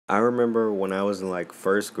I remember when I was in like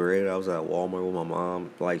first grade, I was at Walmart with my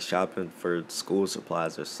mom, like shopping for school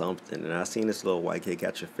supplies or something, and I seen this little white kid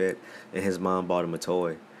catch a fit, and his mom bought him a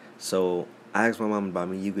toy. So I asked my mom to buy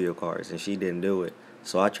me Yu-Gi-Oh cards, and she didn't do it.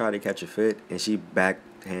 So I tried to catch a fit, and she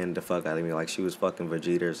backhanded the fuck out of me like she was fucking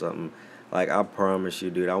Vegeta or something. Like I promise you,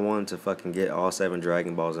 dude, I wanted to fucking get all seven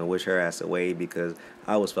Dragon Balls and wish her ass away because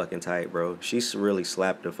I was fucking tight, bro. Really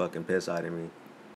slapped the fucking piss out of me.